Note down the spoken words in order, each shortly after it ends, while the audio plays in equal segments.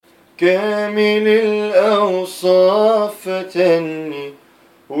كامل الأوصاف فتني،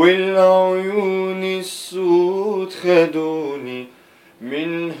 والعيون السود خدوني،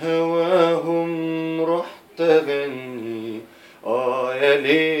 من هواهم رحت أغني. يا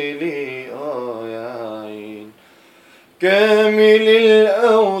ليلي يا عين. كامل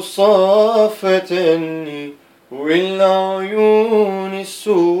الأوصاف فتني، والعيون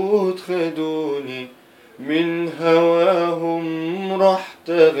السود خدوني، من هواهم رحت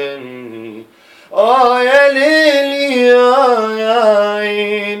أغني. يا ليلي يا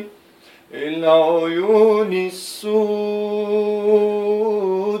عين. العيون السود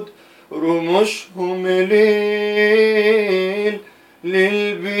رموشهم ليل،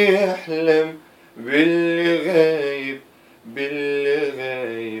 ليل بيحلم باللي غايب، باللي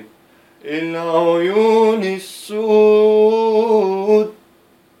غايب. العيون السود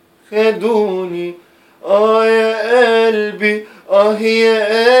خدوني. يا قلبي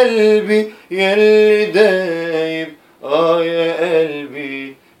يا قلبي ياللي دايب. يا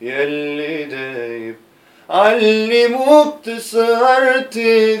قلبي ياللي دايب. علموك تسهر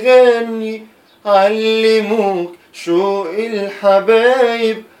تغني، علموك شوق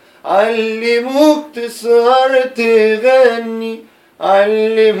الحبايب. علموك تسهر تغني،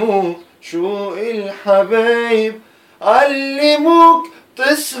 علموك شوق الحبايب. علموك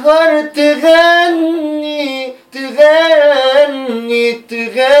تسهر تغني، تغني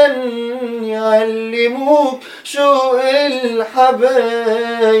تغني. علموك شوق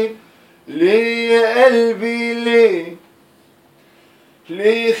الحبايب. ليه يا قلبي ليه،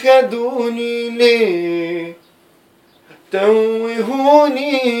 ليه خدوني ليه؟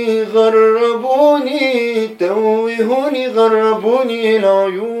 توهوني غربوني، توهوني غربوني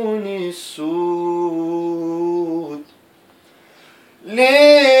العيون السود.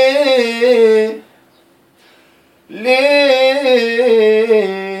 ليه ليه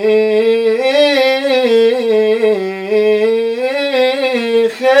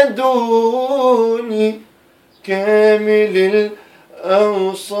خدوني. كامل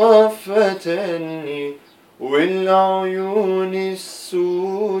الأوصاف فتني، والعيون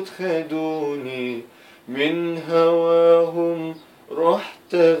السود خدوني، من هواهم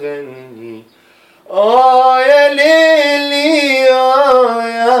رحت أغني. يا ليلي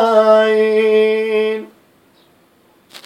يا